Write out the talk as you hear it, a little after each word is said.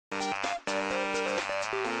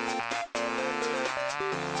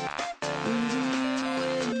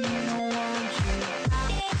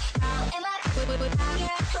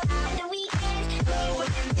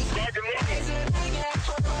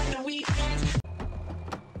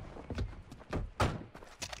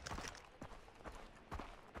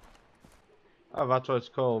Oh, that's what it's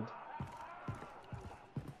called.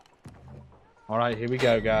 Alright, here we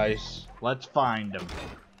go, guys. Let's find him.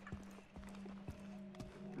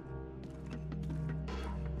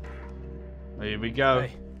 Here we go.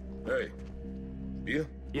 Hey. Hey. Beer?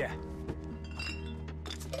 Yeah.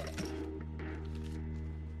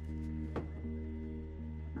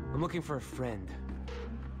 I'm looking for a friend.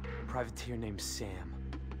 A privateer named Sam.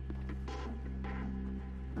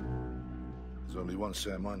 There's only one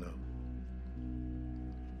Sam I know.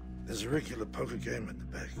 There's a regular poker game at the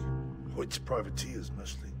back. Hoyt's privateers,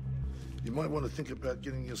 mostly. You might want to think about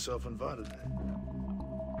getting yourself invited there.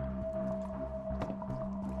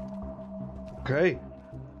 Okay.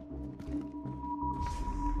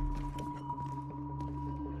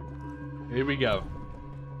 Here we go.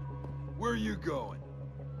 Where are you going?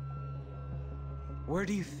 Where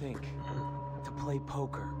do you think? To play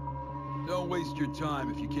poker. Don't waste your time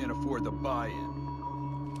if you can't afford the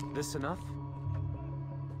buy-in. This enough?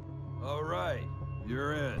 All right,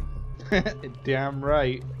 you're in. Damn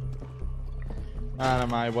right. Out of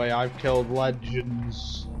my way, I've killed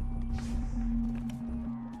legends.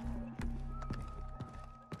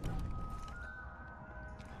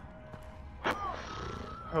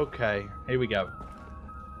 Okay, here we go.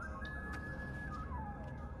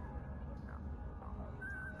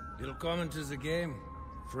 You'll come into the game.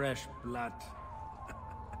 Fresh blood.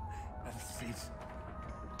 Have a seat.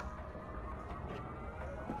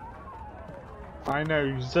 I know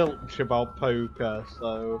zilch about poker,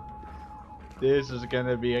 so this is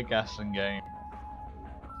gonna be a guessing game.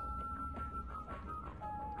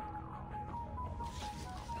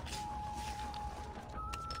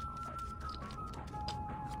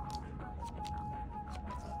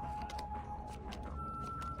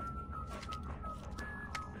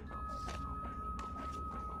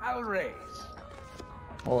 I'll raise.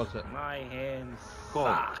 What was it? My hands Call.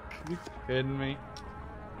 suck. You kidding me?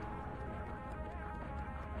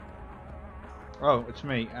 Oh, it's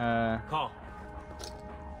me. Call.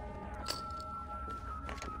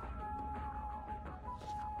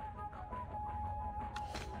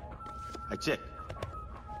 I check.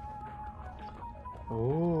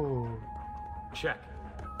 Oh. Check.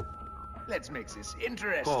 Let's make this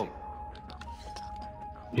interesting. Call.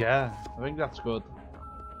 Yeah, I think that's good.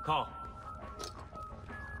 Call.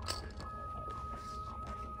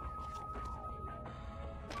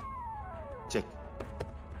 Check.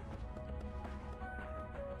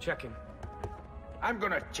 Checking. I'm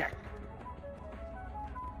gonna check.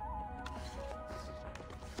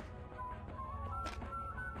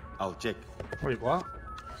 I'll check. Wait, what?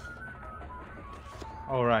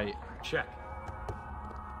 Alright. Check.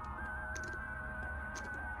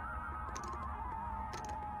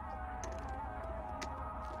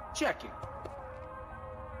 Checking.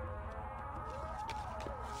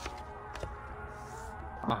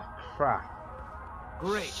 Oh, crap.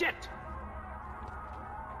 Great. Shit.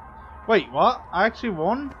 Wait, what? I actually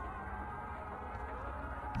won?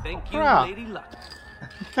 Thank you, Crap. Lady Luck.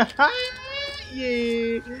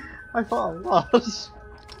 Yeah, I thought I lost.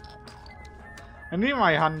 I knew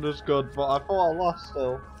my hand was good, but I thought I lost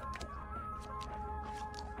still.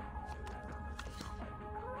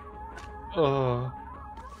 Oh.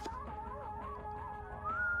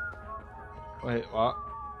 Wait, what?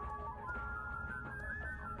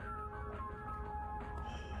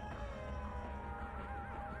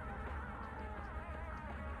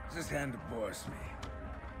 This hand bores me.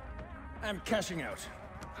 I'm cashing out.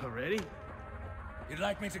 Already? You'd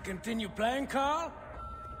like me to continue playing, Carl?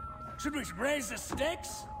 Should we raise the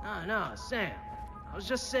stakes? No, Sam. I was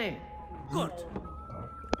just saying. Good.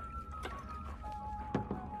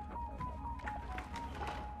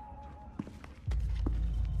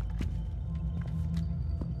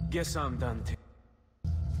 Guess I'm done too.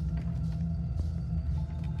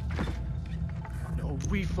 No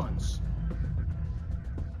refunds.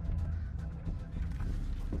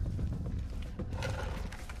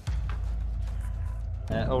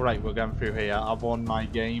 Alright, we're going through here. I've won my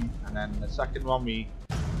game, and then the second one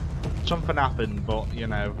something happened, but you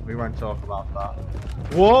know, we won't talk about that.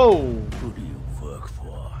 Whoa! Who do you work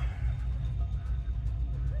for?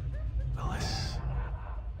 Willis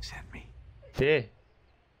sent me. Yeah.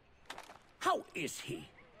 How is he?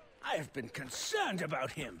 I have been concerned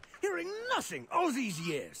about him, hearing nothing all these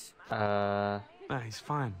years. He's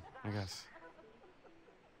fine, I guess.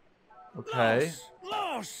 Okay.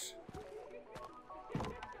 Loss!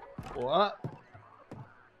 What?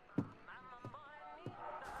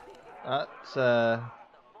 That's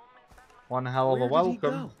one hell of a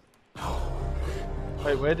welcome.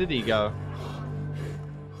 Wait, where did he go?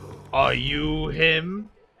 Are you him?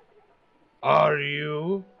 Are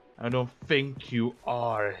you? I don't think you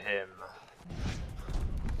are him.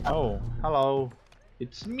 Oh, hello.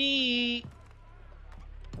 It's me.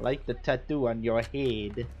 I like the tattoo on your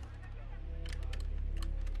head.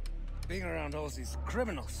 Being around all these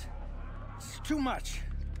criminals, it's too much.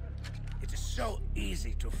 It is so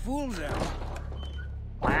easy to fool them.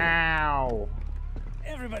 Wow.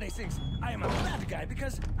 Everybody thinks I am a bad guy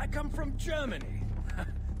because I come from Germany.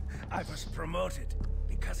 I was promoted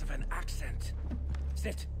because of an accent.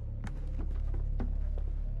 Sit.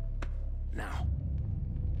 Now,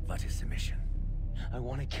 what is the mission? I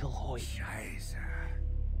want to kill Hoyt. Scheiße.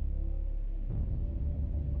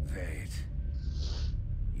 Wait.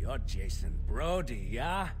 You're Jason Brody,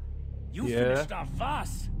 yeah? You finished off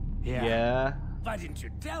us. Yeah. Why didn't you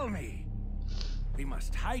tell me? We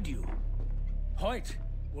must hide you. Hoyt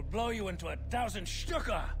will blow you into 1,000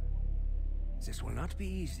 Stücke. This will not be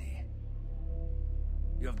easy.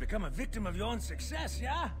 You have become a victim of your own success,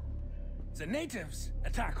 yeah? The natives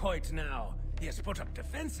attack Hoyt now. He has put up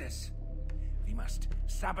defenses. We must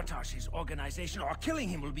sabotage his organization or killing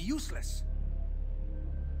him will be useless.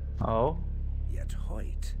 Oh. Yet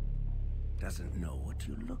Hoyt doesn't know what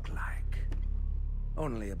you look like.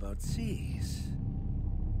 Only about seas.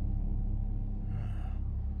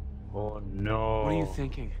 Oh no. What are you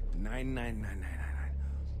thinking? 99999.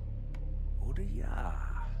 Oder ja.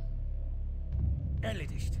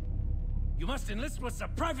 Erledigt. You must enlist with the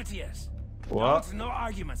privateers. What? Don't, no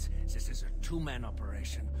arguments. This is a two-man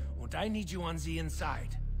operation, and I need you on the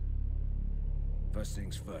inside. First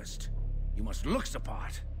things first. You must look the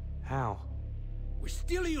part. How? We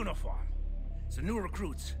steal a uniform. The new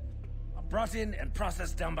recruits are brought in and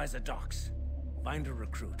processed down by the docks. Find a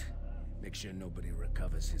recruit. Make sure nobody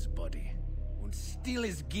recovers his body. And steal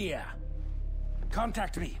his gear.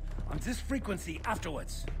 Contact me on this frequency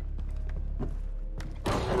afterwards.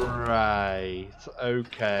 Right.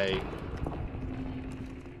 Okay.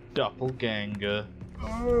 Doppelganger.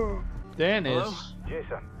 Dennis.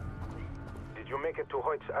 Jason, did you make it to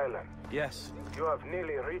Hoyt's Island? Yes. You have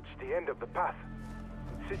nearly reached the end of the path.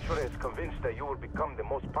 Citra is convinced that you will become the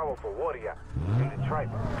most powerful warrior in the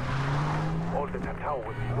tribe. All the cacao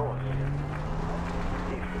will be yours.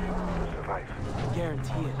 If you survive.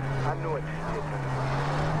 Guarantee it. I knew it, Jason.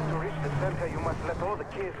 To reach the center, you must let all the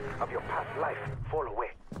keys of your past life fall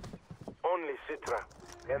away. Only Citra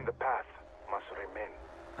and the path must remain.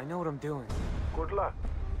 I know what I'm doing. Good luck.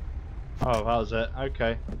 Oh, that was it.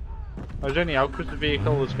 Okay. I was only out because the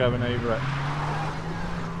vehicle was going over it.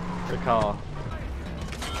 The car.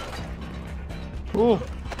 Ooh.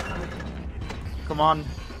 Come on.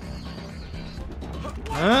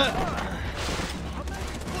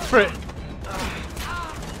 Frick.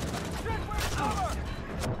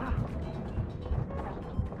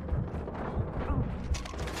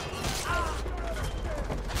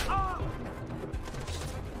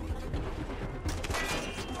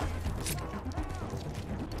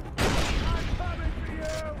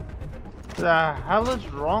 The hell is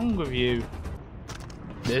wrong with you?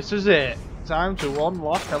 This is it. Time to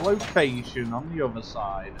unlock a location on the other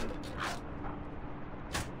side.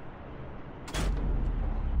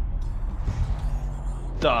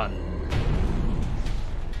 Done.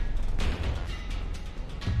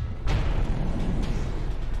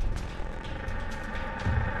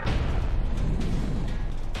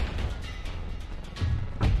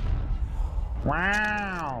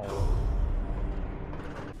 Wow.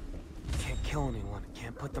 Can't kill anyone.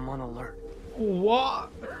 Can't put them on alert.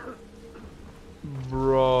 What?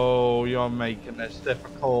 Bro, you're making this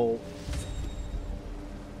difficult.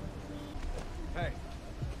 Hey.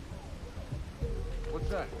 What's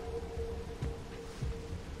that?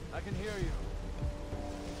 I can hear you.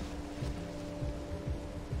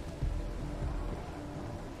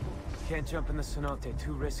 Can't jump in the cenote.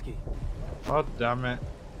 Too risky. Oh, damn it.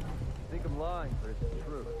 I think I'm lying, but it's the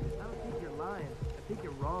truth. I don't think you're lying. I think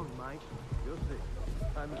you're wrong, Mike. You'll see.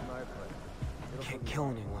 Time is my friend. Can't kill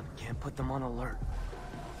anyone. Can't put them on alert.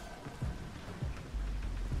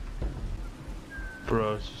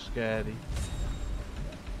 Bro, it's so scary.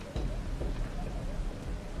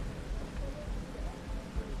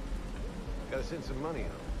 Gotta send some money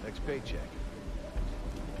home. Next paycheck.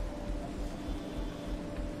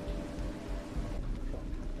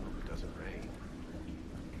 Hope it doesn't rain.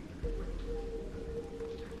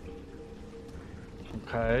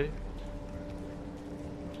 Okay.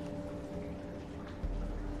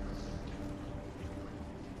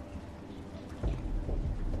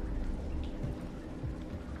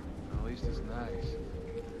 At least it's nice.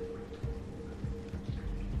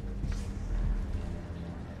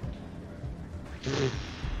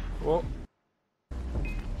 Whoa.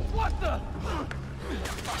 What the?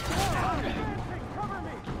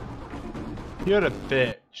 You're a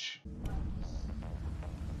bitch.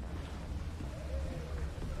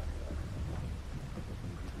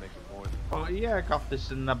 Oh yeah, I got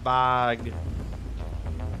this in the bag.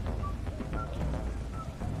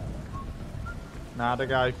 Now the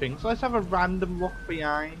guy thinks, let's have a random look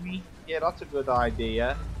behind me. Yeah, that's a good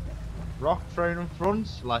idea. Rock thrown in front.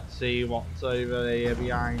 Let's see what's over there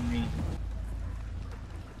behind me.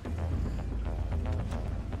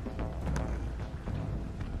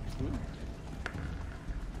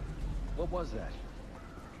 What was that?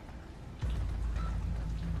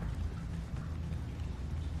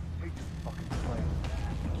 Hate this fucking place.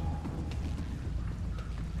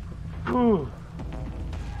 Whew.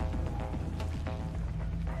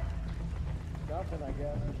 Nothing, I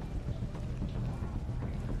guess.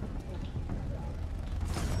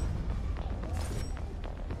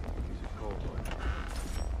 He's a cold one.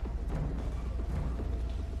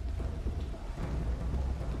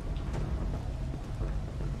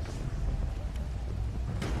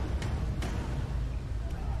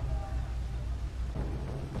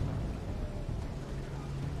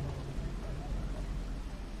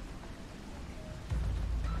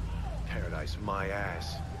 Paradise, my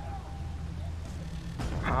ass.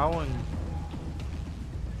 How and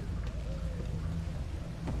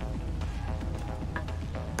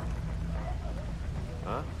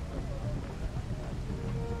Huh?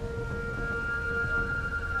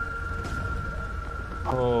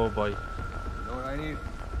 oh boy. You know what I need?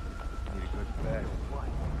 I need a good bed. What?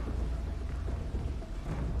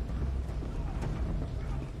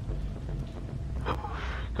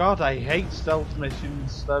 God, I hate stealth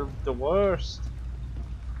missions. They're the worst.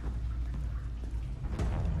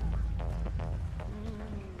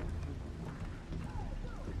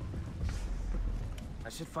 I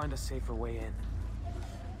should find a safer way in.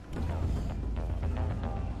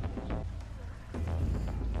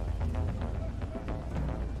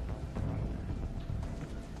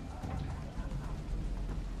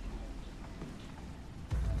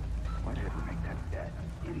 Why did we make that dead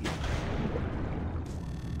idiot?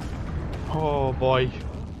 Oh boy.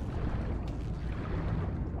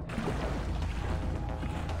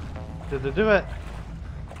 Did they do it?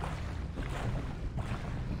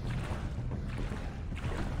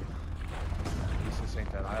 At least this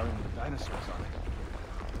ain't that island with the dinosaurs on it.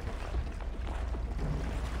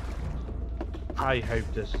 I hope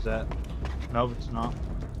this is it. No, it's not.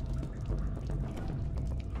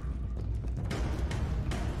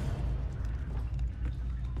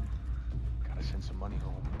 Gotta send some money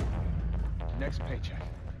home. Next paycheck.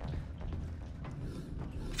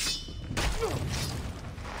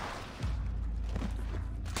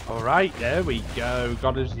 Alright, there we go.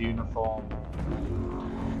 Got his uniform.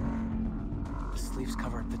 The sleeves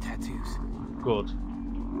cover up the tattoos. Good.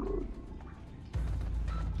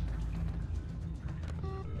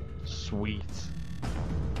 Sweet.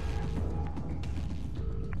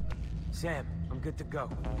 Sam, I'm good to go.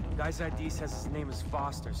 Guy's ID says his name is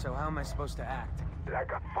Foster, so how am I supposed to act?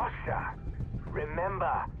 Like a fossa.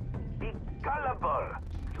 Remember, be gullible.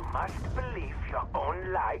 You must believe your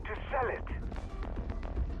own lie to sell it.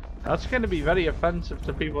 That's going to be very offensive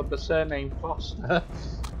to people with the surname Foster.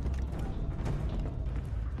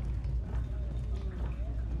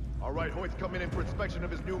 All right, Hoyt's coming in for inspection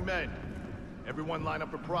of his new men. Everyone line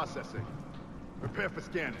up for processing. Prepare for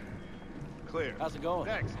scanning. Clear. How's it going?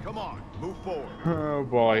 Next, come on, move forward. Oh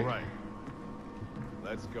boy. All right.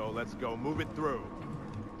 Let's go, move it through.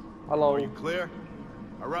 Hello. Are you clear?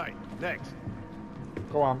 All right, next.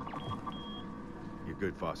 Go on. You're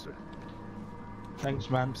good, Foster. Thanks,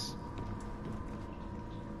 man.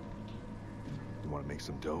 You want to make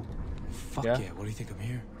some dough? Fuck Yeah? yeah, what do you think I'm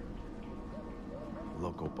here? A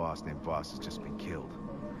local boss named Voss has just been killed.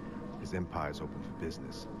 His empire's open for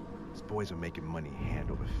business. His boys are making money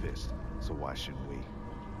hand over fist, so why shouldn't we?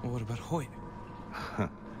 Well, what about Hoyt?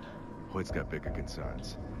 Hoyt's got bigger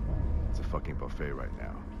concerns. It's a fucking buffet right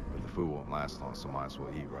now, but the food won't last long, so might as well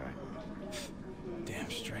eat, right? Damn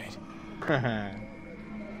straight.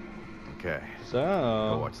 Okay, So.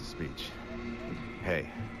 go watch the speech. Hey,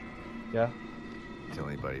 Yeah. tell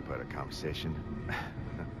anybody about a conversation.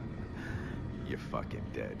 You're fucking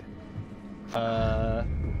dead.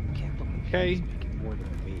 Okay. More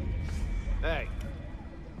than me. Hey,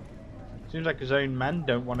 Seems like his own men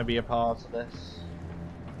don't want to be a part of this.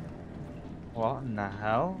 What in the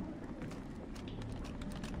hell?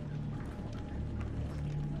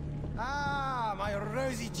 Ah, my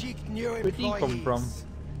rosy-cheeked new Where'd he employees. come from?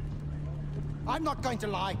 I'm not going to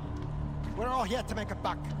lie. We're all here to make a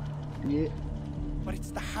buck. Yeah. But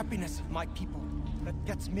it's the happiness of my people that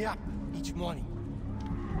gets me up each morning.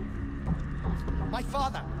 My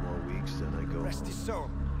father, More weeks than I go. rest his soul,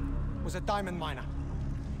 was a diamond miner.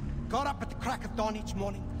 Got up at the crack of dawn each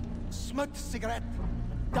morning, smoked a cigarette,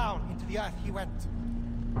 and down into the earth he went.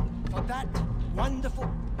 For that wonderful,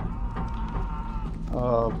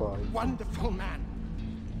 Oh boy. wonderful man,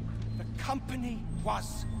 the company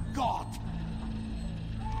was God.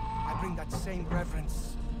 I bring that same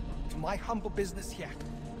reverence to my humble business here.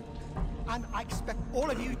 And I expect all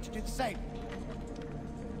of you to do the same.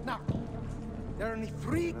 Now, there are only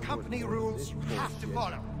 3 company rules you have to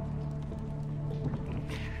follow.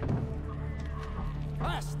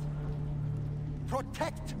 First,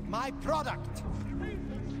 protect my product.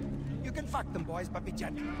 You can fuck them, boys, but be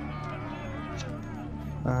gentle.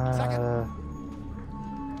 Second,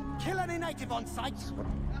 kill any native on sight.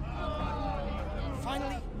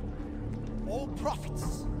 Finally, all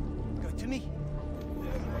profits go to me.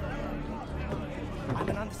 I'm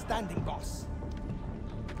an understanding boss.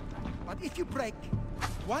 But if you break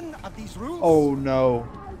one of these rules... Oh no.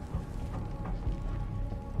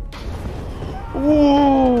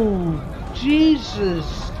 Ooh,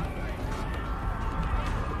 Jesus.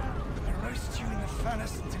 I roast you in the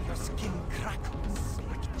furnace until your skin crackles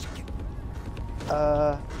like chicken.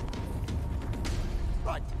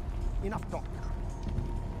 Right, enough talk.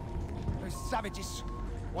 Those savages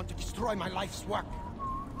want to destroy my life's work.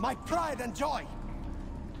 My pride and joy.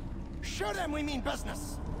 Show them we mean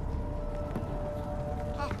business.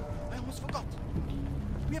 Ah, I almost forgot.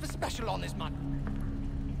 We have a special on this month.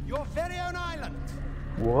 Your very own island.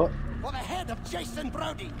 What? For the head of Jason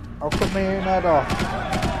Brody. I'll cut my own head off.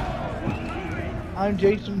 I'm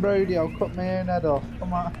Jason Brody, I'll cut my own head off.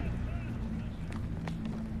 Come on.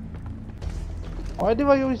 Why do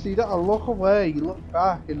I always do that? I look away, you look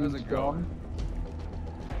back and How's it's it going? gone.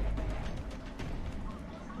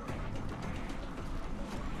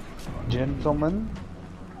 Gentlemen.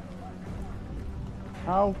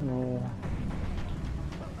 How?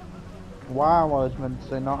 Wow, I was meant to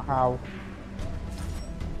say, not how.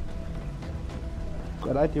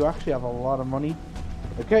 But I do actually have a lot of money.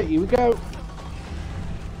 Okay, here we go.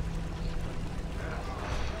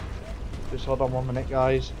 Just hold on 1 minute,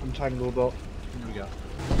 guys. I'm tangled up. Here we go.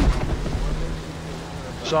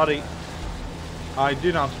 Sorry. I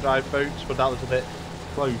do know how to drive boats, but that was a bit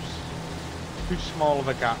close. Too small of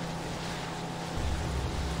a gap.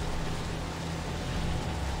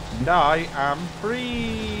 And I am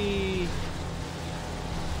free!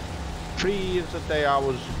 Free as the day I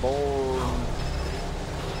was born.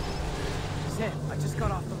 Sam, I just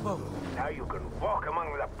got off the boat. Now you can walk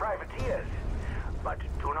among the privateers. But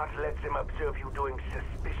do not let them observe you doing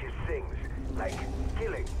suspicious things, like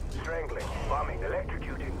killing, strangling, bombing,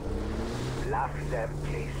 electrocuting. Bluff them,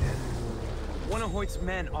 Jason. One of Hoyt's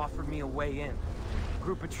men offered me a way in. A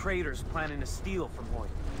group of traders planning to steal from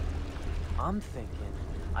Hoyt. I'm thinking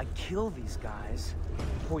I kill these guys.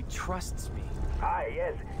 Hoyt trusts me. Ah,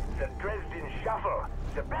 yes, the Dresden Shuffle.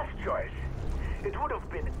 The best choice. It would have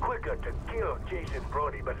been quicker to kill Jason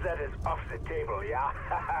Brody, but that is off the table, yeah?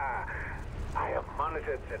 I have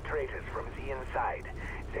monitored the traitors from the inside.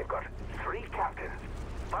 They've got 3 captains,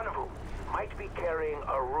 one of whom might be carrying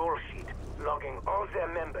a roll sheet, logging all their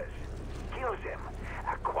members. Kill them,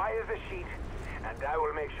 acquire the sheet, and I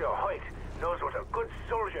will make sure Hoyt knows what a good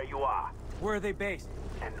soldier you are. Where are they based?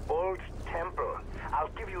 An old temple. I'll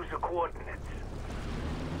give you the coordinates.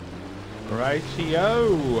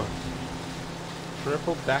 Rightio.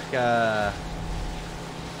 Triple decker.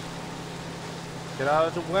 Get out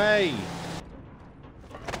of the way.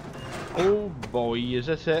 Oh boy, is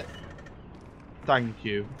this it? Thank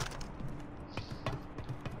you.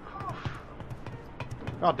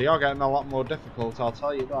 God, they are getting a lot more difficult, I'll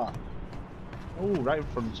tell you that. Oh, right in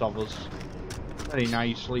front of us. Very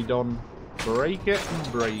nicely done. Break it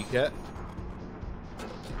and break it.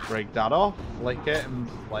 Break that off, flick it and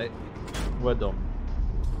flick. We're done.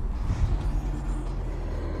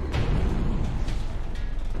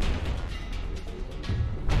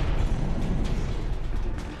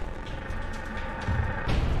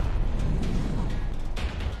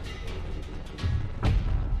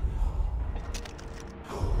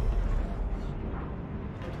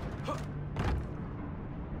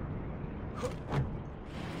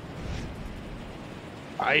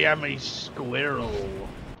 I am a squirrel.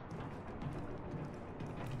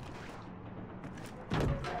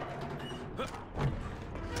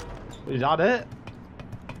 Is that it?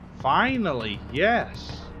 Finally,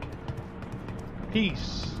 yes.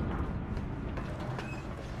 Peace.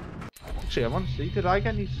 Actually, I want to see, did I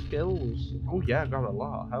get any skills? Oh yeah, I got a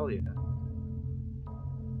lot, hell yeah.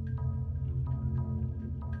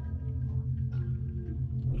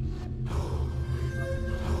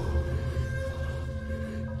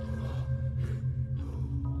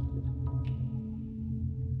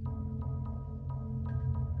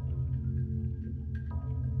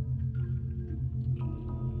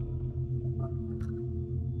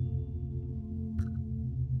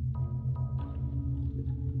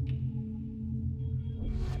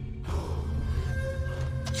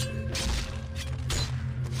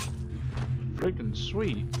 Freaking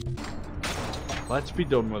sweet. Let's be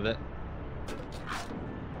done with it.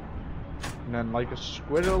 And then like a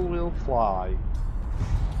squirrel we'll fly.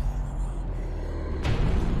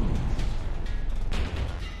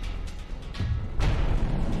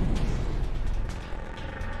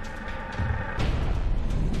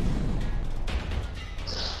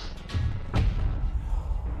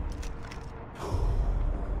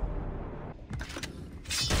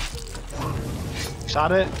 Is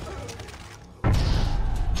that it?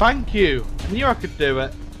 Thank you! I knew I could do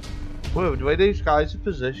it. Whoa, the way these guys are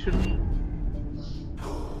positioned.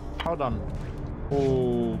 Hold on.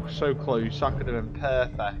 Oh, so close. That could have been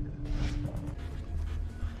perfect.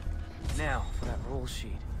 Now, for that roll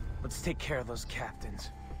sheet. Let's take care of those captains.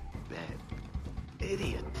 That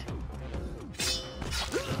idiot.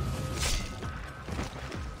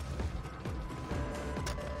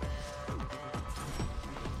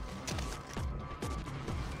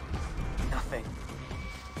 Nothing.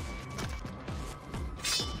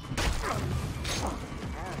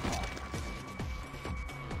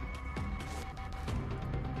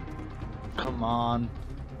 Come on.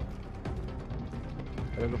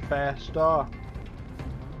 A little faster.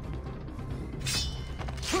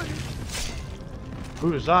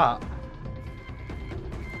 Who is that?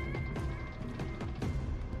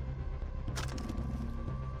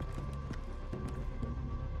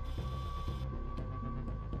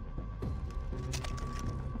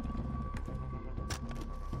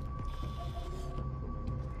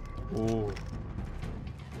 Ooh.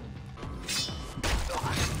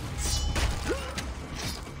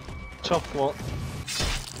 Tough luck.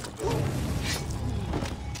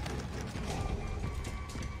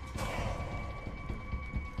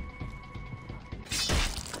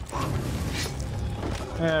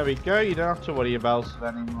 There we go, you don't have to worry about it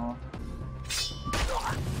anymore.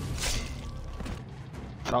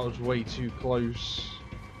 That was way too close.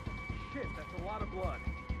 Shit, that's a lot of blood.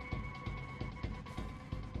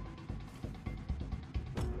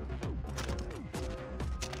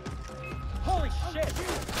 Holy shit!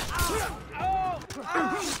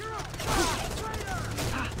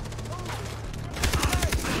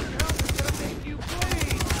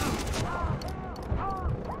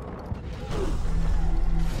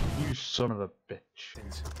 You son of a bitch.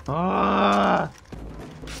 Ah!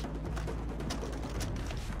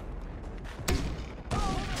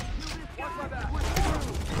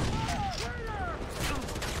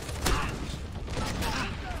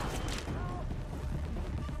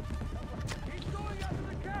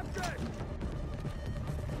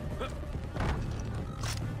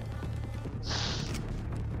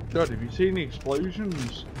 God, have you seen the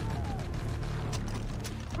explosions?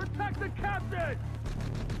 Protect the captain!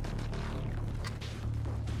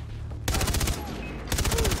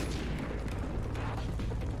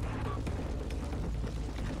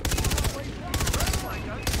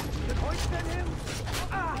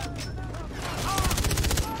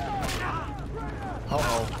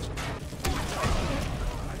 Uh-oh.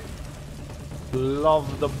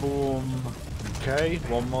 Love the boom. Okay,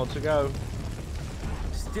 one more to go.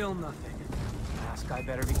 Still nothing. Last guy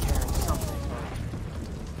better be carrying something.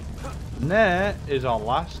 There is our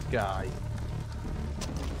last guy.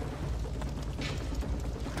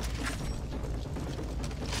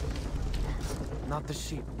 Not the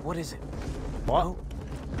sheep. What is it? What? No.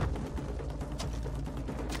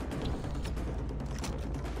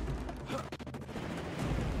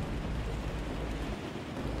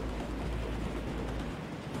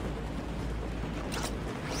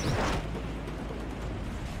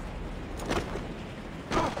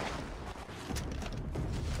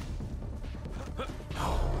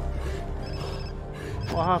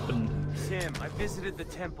 What happened? Tim, I visited the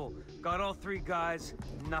temple. Got all three guys.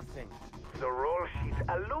 Nothing. The roll sheet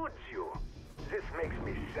eludes you. This makes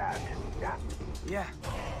me sad. Yeah. Yeah,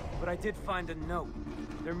 but I did find a note.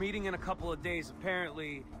 They're meeting in a couple of days.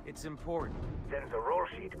 Apparently, it's important. Then the roll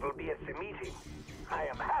sheet will be at the meeting. I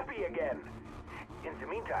am happy again. In the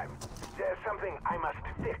meantime, there's something I must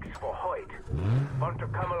fix for Hoyt. Want to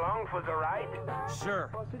come along for the ride?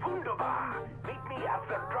 Sure. Wunderbar! Meet me at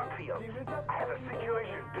the drug field. I have a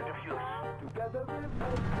situation to defuse.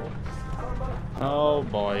 Oh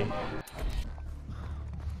boy.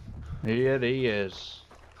 Here he is.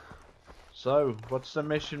 So, what's the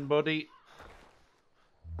mission, buddy?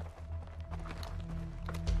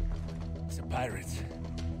 The pirates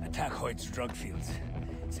attack Hoyt's drug fields.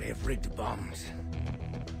 They have rigged bombs.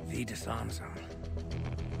 We disarm them.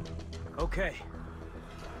 Okay.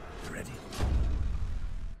 Ready?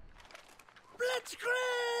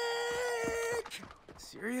 Blitzkrieg!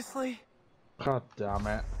 Seriously? God damn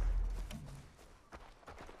it.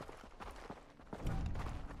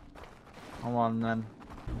 Come on then.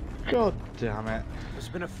 God damn it. There's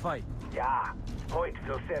been a fight. Yeah. Hoyt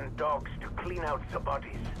will send dogs to clean out the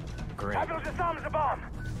bodies. Great. I will disarm the bomb.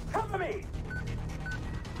 Cover me.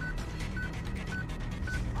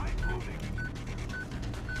 I'm moving.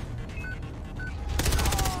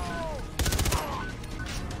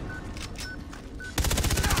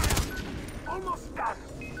 Almost done.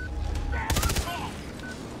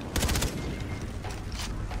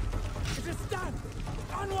 It is done.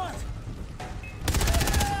 Onward.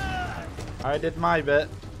 I did my bit.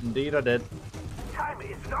 Indeed I did. Time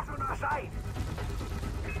is not on our side.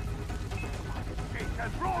 Hey,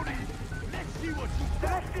 Brody! Let's see what you The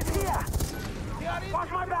rest is here. Watch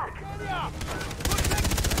my back.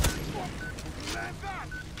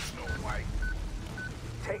 No way.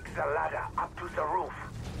 Take the ladder up to the roof.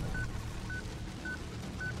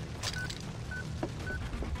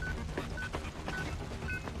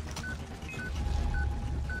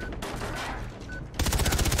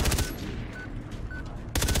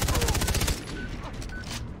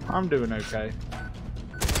 I'm doing okay.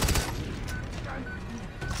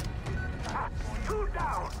 Two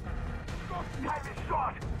down. Time is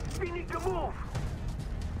short. We need to move.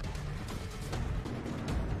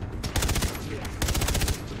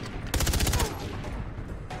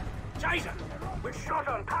 Jason, we're short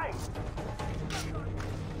on time.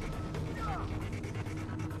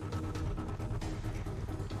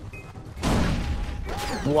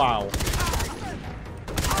 Wow.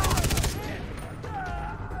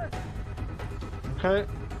 Okay.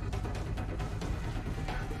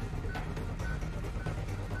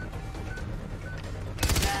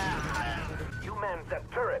 You man that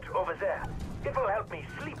turret over there. It will help me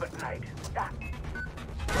sleep at night.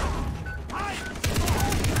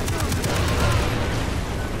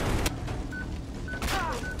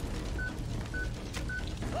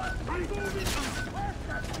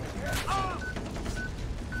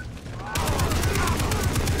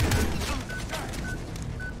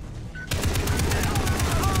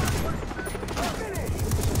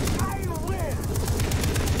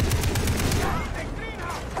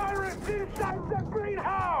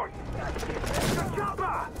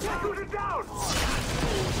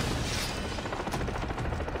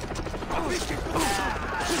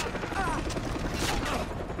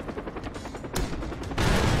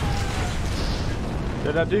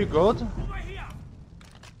 Did I do good?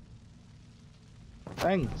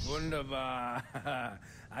 Thanks. Wunderbar.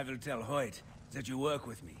 I will tell Hoyt that you work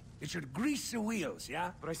with me. It should grease the wheels,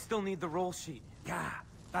 yeah? But I still need the roll sheet. Yeah,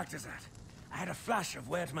 back to that. I had a flash of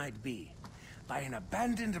where it might be. By an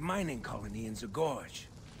abandoned mining colony in the gorge.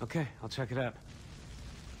 Okay, I'll check it out.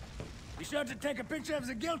 Be sure to take a picture of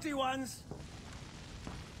the guilty ones.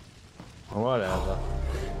 Whatever.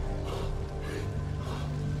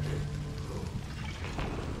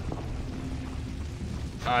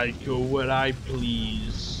 I go where I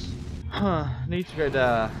please. Huh, need to go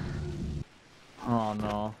there. Oh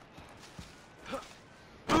no.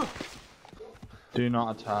 Do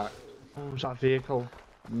not attack. Oh, is that vehicle?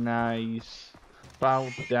 Nice.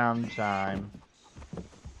 About damn time.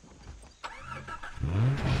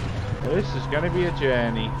 This is gonna be a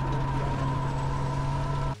journey.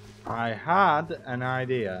 I had an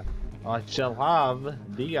idea. I shall have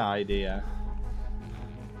the idea.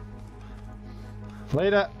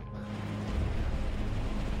 Later.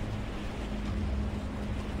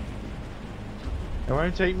 It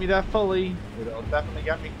won't take me there fully, but it'll definitely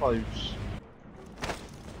get me close.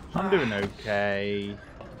 I'm doing okay.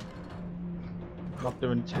 Not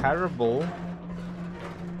doing terrible.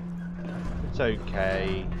 It's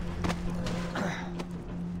okay.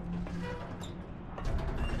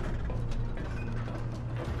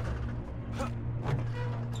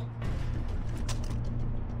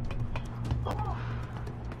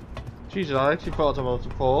 Jesus, I actually thought I was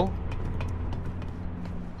about to fall.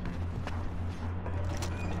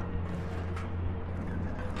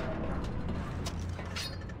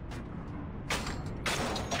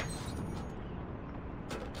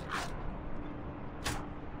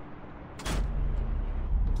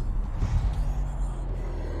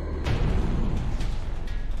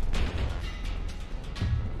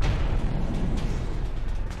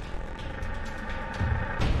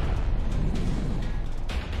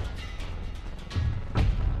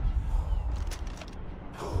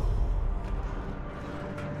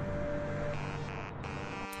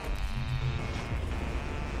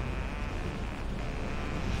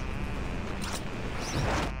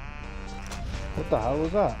 What the hell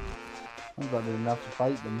was that? I'm glad I didn't have to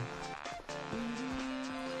fight them.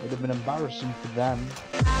 It would have been embarrassing for them.